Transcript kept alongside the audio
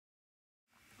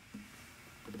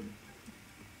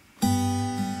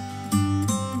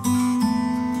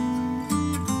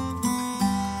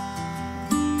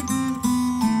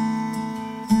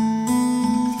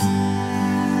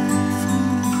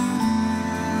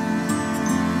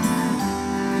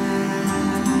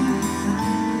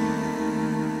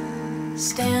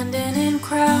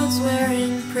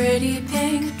pretty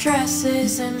pink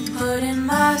dresses and putting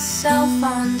myself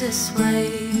on display,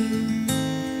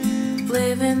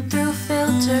 living through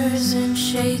filters and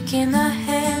shaking the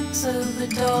hands of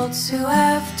adults who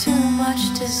have too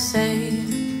much to say.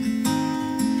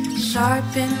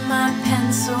 Sharpen my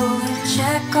pencil and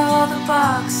check all the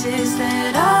boxes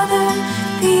that other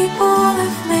people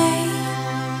have made.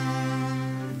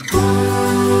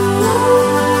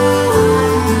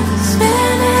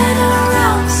 Spinning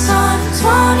around the sun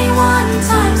 21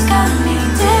 times got me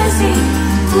dizzy.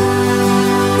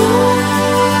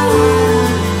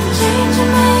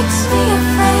 Changing makes me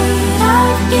afraid.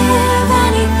 I'd give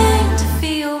anything to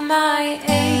feel my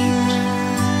age.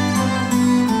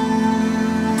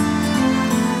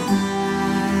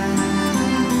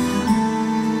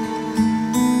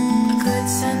 A good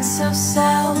sense of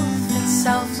self and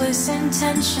selfless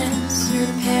intentions. Your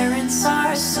parents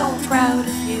are so proud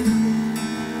of you.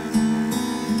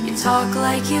 You talk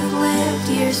like you've lived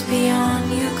years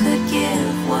beyond you could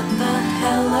give. What the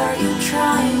hell are you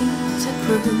trying to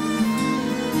prove?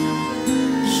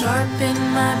 Sharpen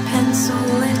my pencil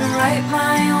and write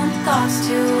my own thoughts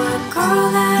to a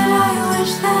girl that I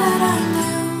wish that I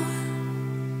knew.